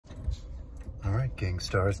Gang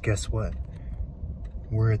stars, guess what?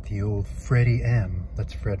 We're at the old Freddie M.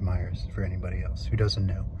 That's Fred Myers for anybody else who doesn't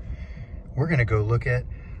know. We're gonna go look at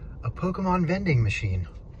a Pokemon vending machine.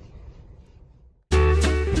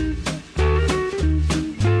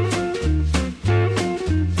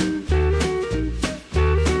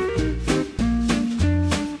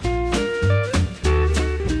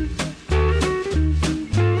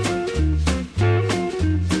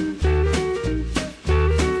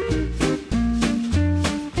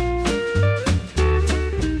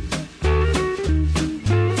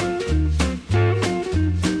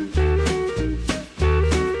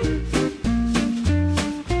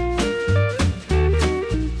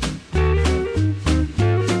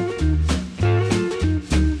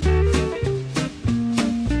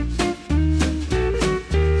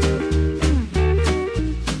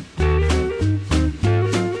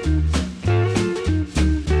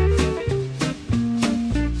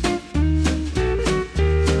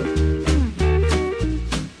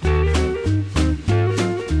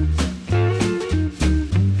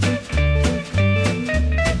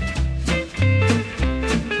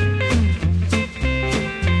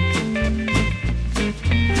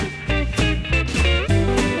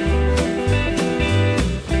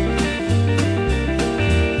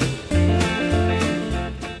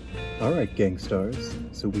 Alright, gang stars,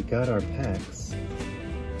 so we got our packs.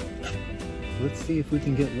 Let's see if we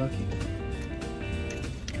can get lucky.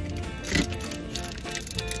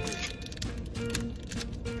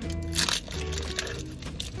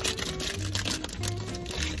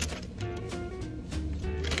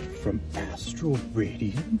 From Astral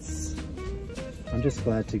Radiance? I'm just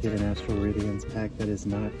glad to get an Astral Radiance pack that is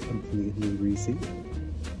not completely greasy.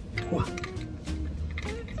 Wow.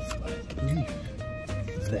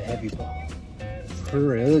 The heavy ball.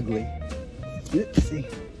 Ugly. Oopsie.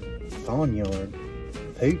 Thornyard.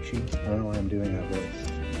 Poochie. I don't know why I'm doing that voice.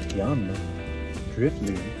 Yanma.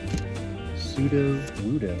 Drifloon. Pseudo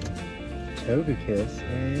Wudo. Togekiss.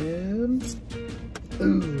 And...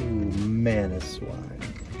 ooh, Manaswine.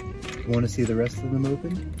 Want to see the rest of them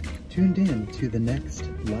open? Tuned in to the next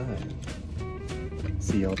live.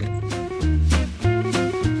 See y'all then.